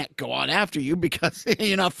 But you can't go on after you because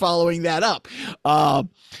you're not following that up.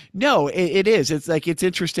 No, it is. It's like, it's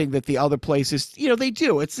interesting that the other places, they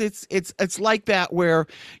do. It's like that where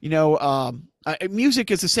music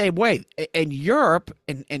is the same way. In Europe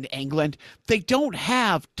and in England, they don't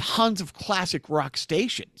have tons of classic rock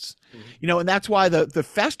stations. Mm-hmm. And that's why the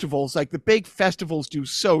festivals, like the big festivals, do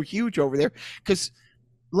so huge over there, because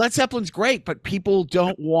Led Zeppelin's great, but people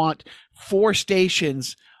don't want 4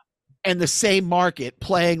 stations in the same market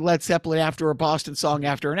playing Led Zeppelin after a Boston song,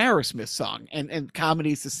 after an Aerosmith song, and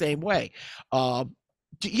comedy's the same way. But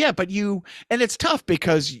and it's tough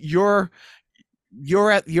because you're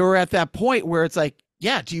at that point where it's like,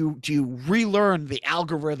 do you relearn the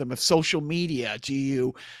algorithm of social media? Do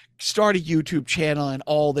you start a YouTube channel and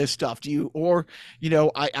all this stuff? Do you, or,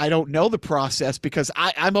 I don't know the process because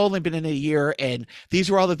I've only been in a year, and these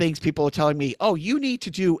are all the things people are telling me, oh, you need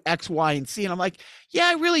to do X, Y, and Z. And I'm like, yeah,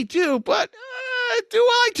 I really do. But do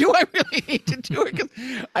I really need to do it? 'Cause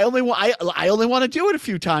I only want to do it a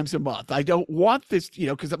few times a month. I don't want this,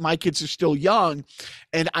 because my kids are still young,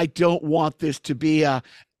 and I don't want this to be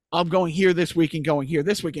I'm going here this week and going here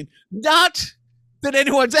this weekend. Not that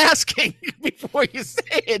anyone's asking before you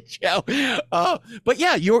say it, Joe. But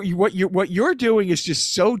yeah, what you're doing is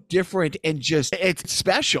just so different, and just it's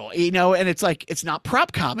special, And it's like, it's not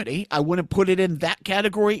prop comedy. I wouldn't put it in that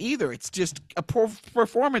category either. It's just a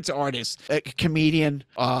performance artist, a comedian.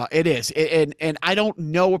 It is, and I don't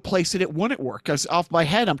know a place that it wouldn't work. Because off my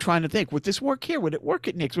head, I'm trying to think: would this work here? Would it work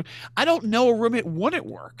at Nick's? I don't know a room it wouldn't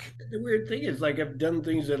work. The weird thing is, like, I've done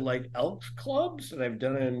things at like Elks clubs, and I've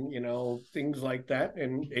done things like that,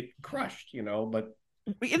 and it crushed, but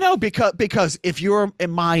because if you're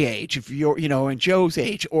in my age, if you're in Joe's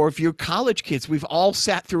age, or if you're college kids, we've all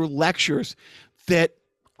sat through lectures that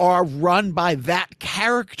are run by that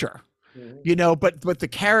character, but the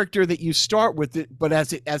character that you start with, but as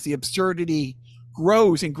the absurdity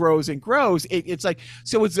grows and grows and grows, it's like,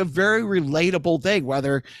 so it's a very relatable thing,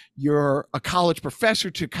 whether you're a college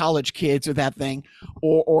professor to college kids or that thing,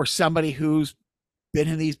 or somebody who's been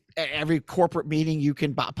in every corporate meeting you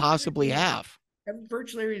can possibly have. I've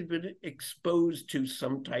virtually been exposed to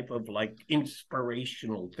some type of like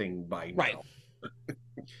inspirational thing by now. Right.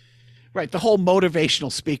 Right, the whole motivational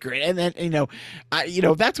speaker, and then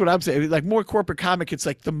that's what I'm saying. Like, more corporate comic, it's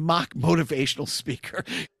like the mock motivational speaker.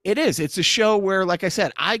 It's a show where, like I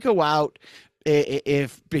said, I go out,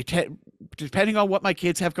 if depending on what my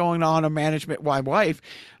kids have going on, or management, my wife,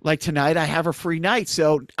 like tonight I have a free night,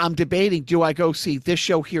 so I'm debating, do I go see this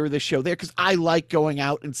show here or this show there? Because I like going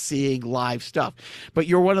out and seeing live stuff. But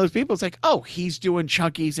you're one of those people, it's like, oh, he's doing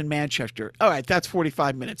Chunky's in Manchester, all right, that's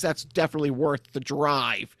 45 minutes, that's definitely worth the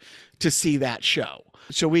drive to see that show.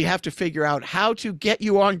 So we have to figure out how to get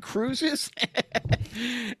you on cruises.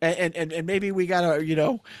 and maybe we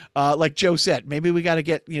gotta, like Joe said, maybe we gotta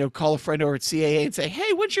get, call a friend over at CAA and say,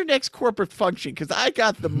 hey, what's your next corporate function? Because I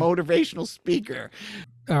got the motivational speaker.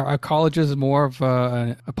 Are colleges more of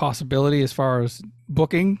a possibility as far as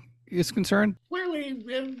booking is concerned? Clearly,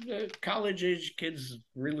 college age kids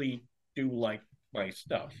really do like my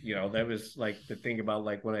stuff. That was like the thing about,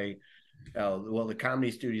 like, when the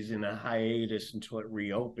Comedy Studio's in a hiatus until it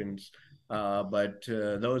reopens. But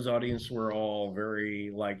those audience were all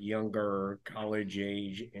very, like, younger, college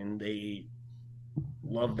age, and they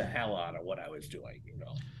loved the hell out of what I was doing.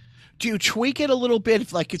 Do you tweak it a little bit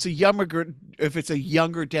if it's a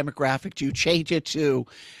younger demographic? Do you change it to,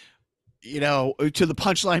 to the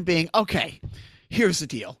punchline being, okay, here's the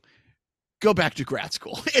deal. Go back to grad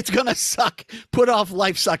school. It's going to suck. Put off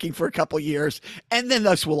life sucking for a couple years, and then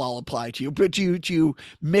this will all apply to you. But do you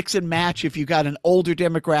mix and match if you got an older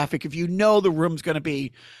demographic? If the room's going to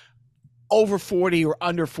be over 40 or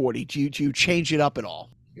under 40, do you change it up at all?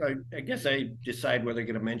 I guess I decide whether they're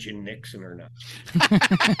going to mention Nixon or not.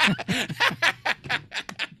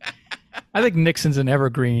 I think Nixon's an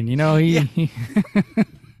evergreen.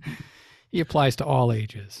 He applies to all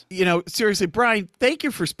ages. Seriously, Brian, thank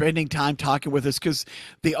you for spending time talking with us, because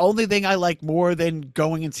the only thing I like more than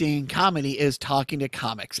going and seeing comedy is talking to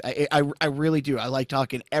comics. I really do. I like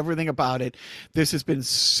talking everything about it. This has been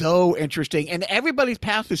so interesting, and everybody's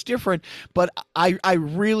path is different, but I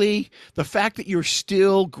really, the fact that you're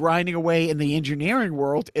still grinding away in the engineering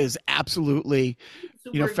world is absolutely,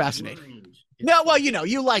 fascinating. No, well,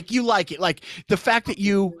 you like it. Like, the fact that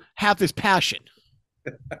you have this passion.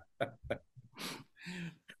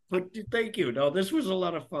 But thank you. No, this was a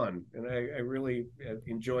lot of fun, and I really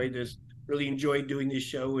enjoyed this. Really enjoyed doing this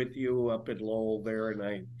show with you up at Lowell there, and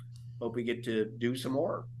I hope we get to do some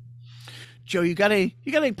more. Joe, you got any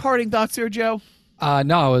parting thoughts there, Joe?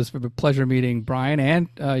 No, it was a pleasure meeting Brian and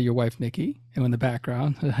your wife, Nikki, who in the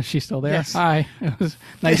background. She's still there. Yes. Hi. It was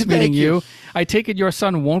nice meeting you. I take it your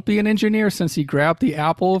son won't be an engineer since he grabbed the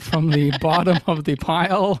apple from the bottom of the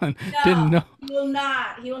pile and didn't know. He will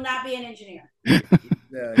not. He will not be an engineer.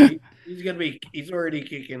 He's already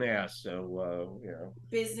kicking ass. So,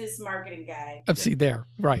 Business marketing guy. See there.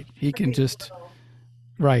 Right. He can just,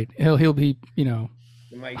 right. He'll be,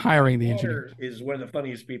 My hiring the engineer is one of the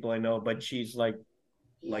funniest people I know, but she's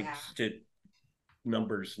likes to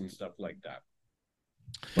numbers and stuff like that.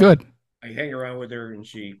 Good. I hang around with her, and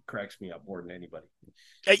she cracks me up more than anybody,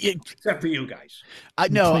 except for you guys.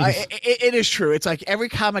 No, it is true. It's like every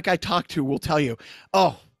comic I talk to will tell you,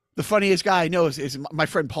 oh, The funniest guy I know is my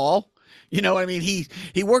friend Paul. You know, I mean, he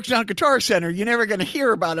works down at Guitar Center. You're never going to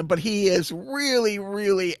hear about him, but he is really,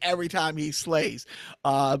 really every time he slays.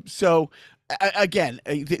 Again,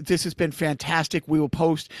 this has been fantastic. We will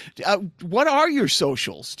post. What are your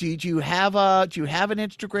socials? Do you have an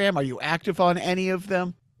Instagram? Are you active on any of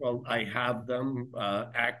them? Well, I have them.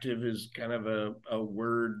 Active is kind of a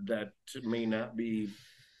word that may not be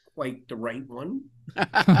quite the right one.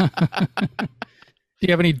 Do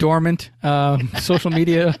you have any dormant social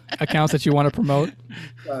media accounts that you want to promote?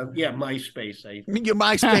 Yeah, MySpace. Your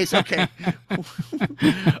MySpace, okay.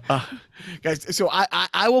 Guys, so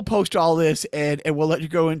I will post all this and we'll let you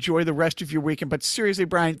go enjoy the rest of your weekend. But seriously,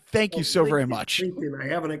 Brian, thank you so very much. LinkedIn. I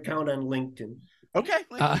have an account on LinkedIn. Okay.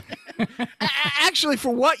 Actually, for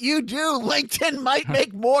what you do, LinkedIn might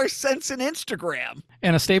make more sense than Instagram.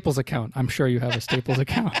 And a Staples account. I'm sure you have a Staples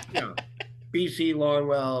account. Yeah. BC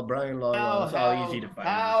Longwell, Brian Longwell. It's all easy to find.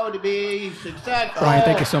 How to be successful. Brian,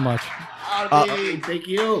 thank you so much. How to be Thank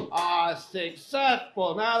you.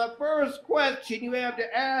 successful. Now, the first question you have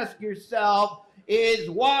to ask yourself is,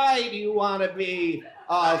 why do you want to be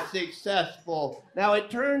successful? Now, it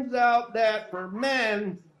turns out that for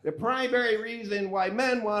men, the primary reason why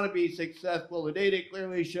men want to be successful, the data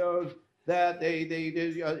clearly shows that they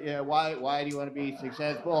why do you want to be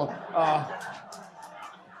successful?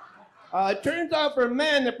 It turns out for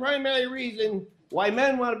men, the primary reason why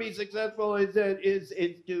men want to be successful is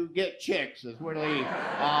to get chicks. Is really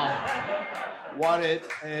what it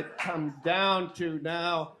comes down to.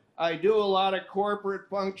 Now, I do a lot of corporate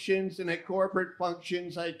functions, and at corporate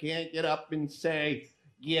functions, I can't get up and say,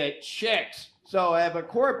 get chicks. So I have a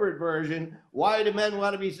corporate version. Why do men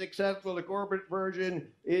want to be successful? The corporate version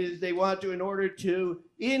is they want to, in order to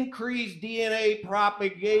increase DNA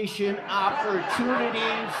propagation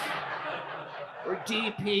opportunities, or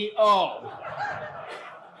DPO.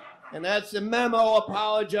 And that's the memo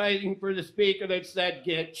apologizing for the speaker that said,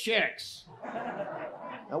 get chicks.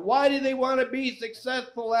 Now, why do they want to be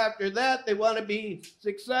successful after that? They want to be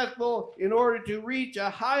successful in order to reach a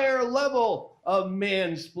higher level of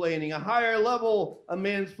mansplaining. A higher level of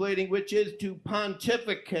mansplaining, which is to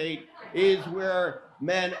pontificate, is where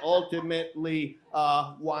men ultimately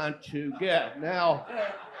want to get. Now,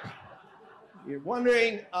 you're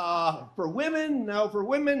wondering, for women,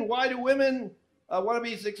 why do women want to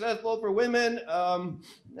be successful? For women, I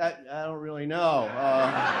don't really know.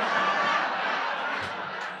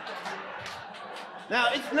 Now,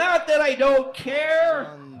 it's not that I don't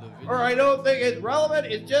care or I don't think it's relevant.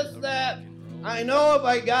 It's just that I know if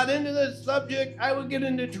I got into this subject, I would get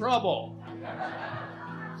into trouble.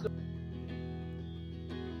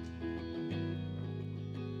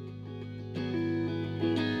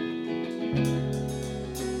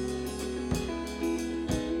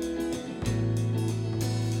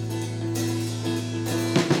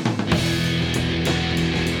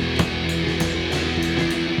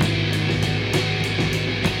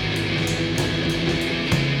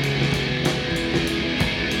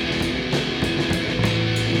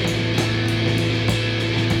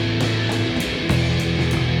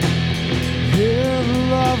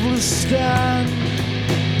 Stand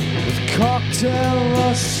with cocktail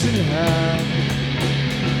lust in hand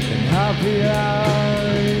and happy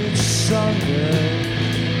hour each Sunday,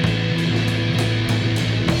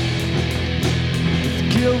 with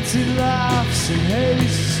guilty laughs and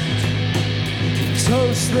haste,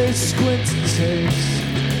 toast they squint to taste,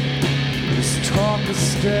 this talk of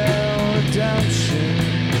stale redemption.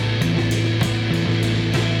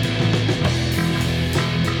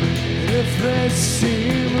 If they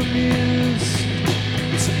seem amused,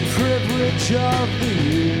 it's a privilege of the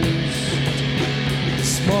used, the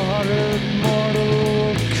smarter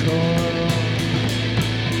mortal coil.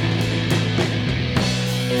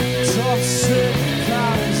 Toxic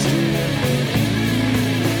honesty,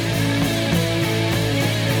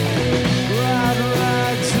 glad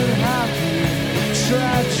rags and happy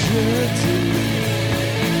tragedy.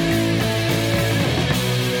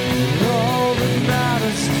 All that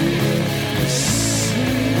matters to you.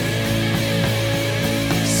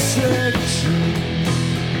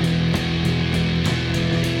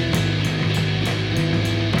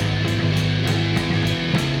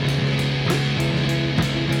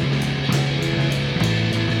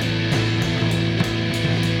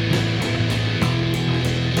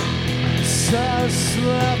 I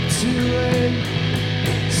slept too late,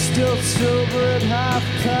 still sober at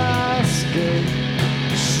 8:30.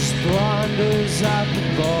 She's blinders at the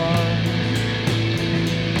bar.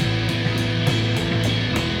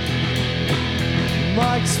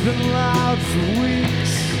 Mike's been loud for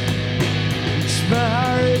weeks. Each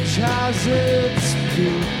marriage has its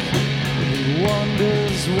speak. He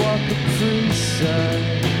wonders what the priest said.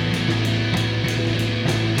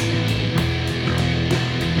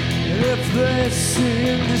 And if they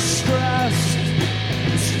seem distressed,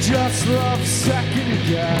 it's just love second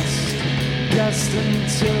guessed. Guessed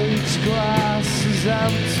until each glass is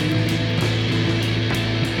empty.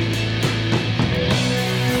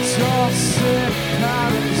 Toxic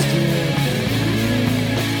patterns, dear.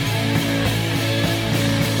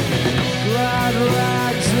 Glad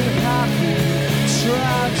rags and happy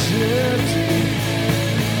tragedy.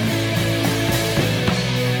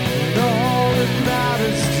 And all that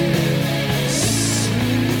matters, dear,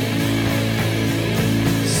 sweet,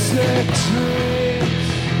 sick dreams.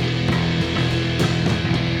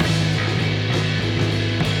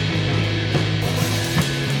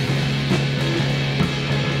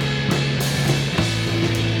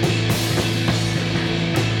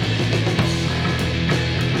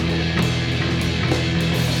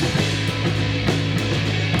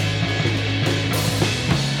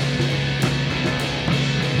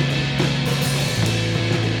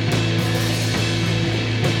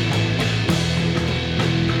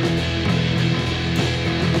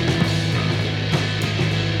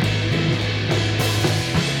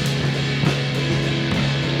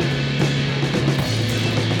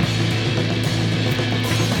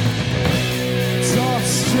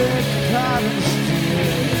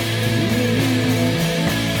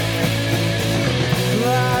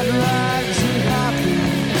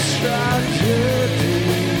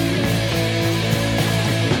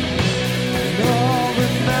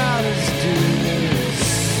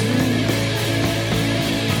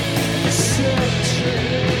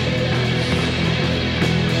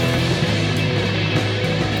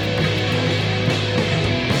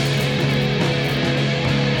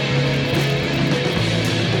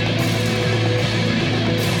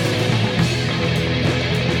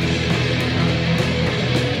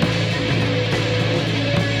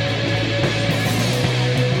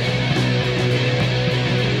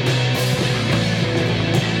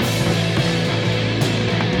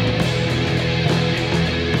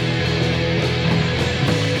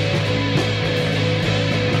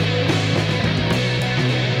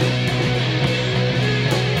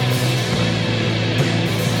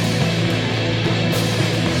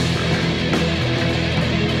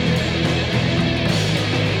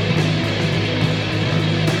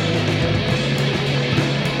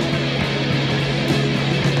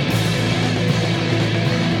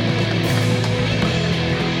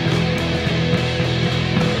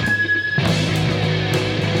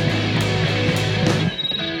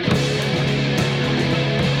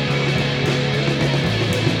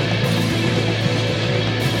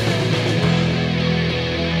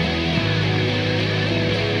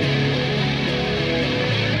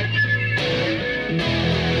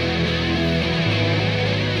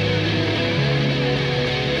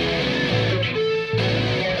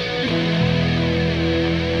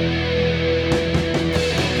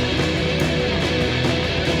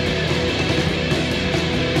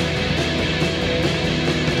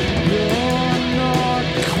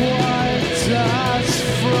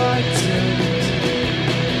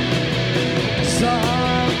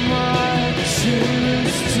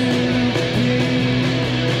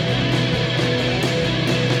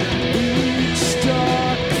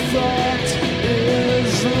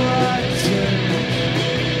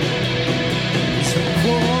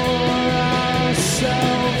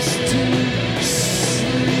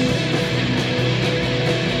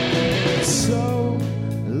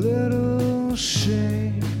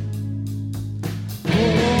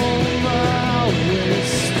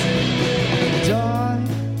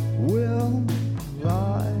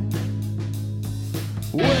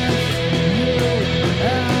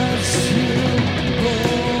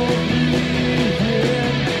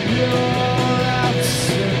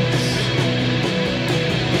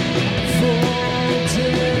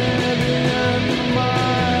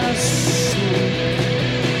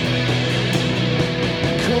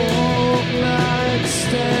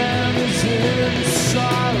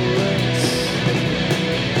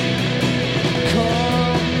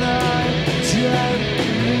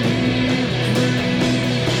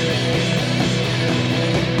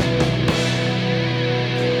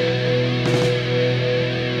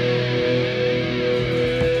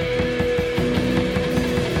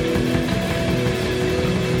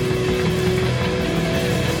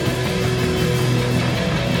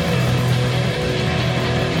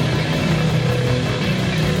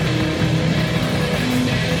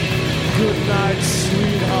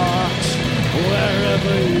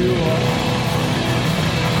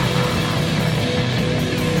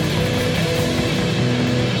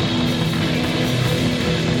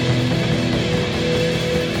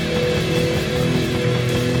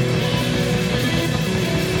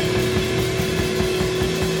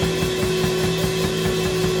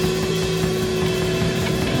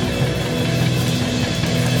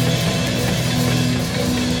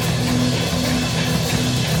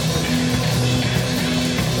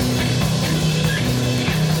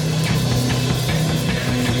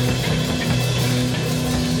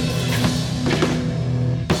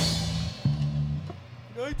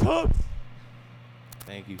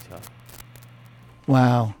 tough.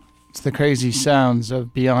 Wow. It's the crazy sounds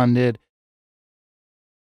of Beyond It.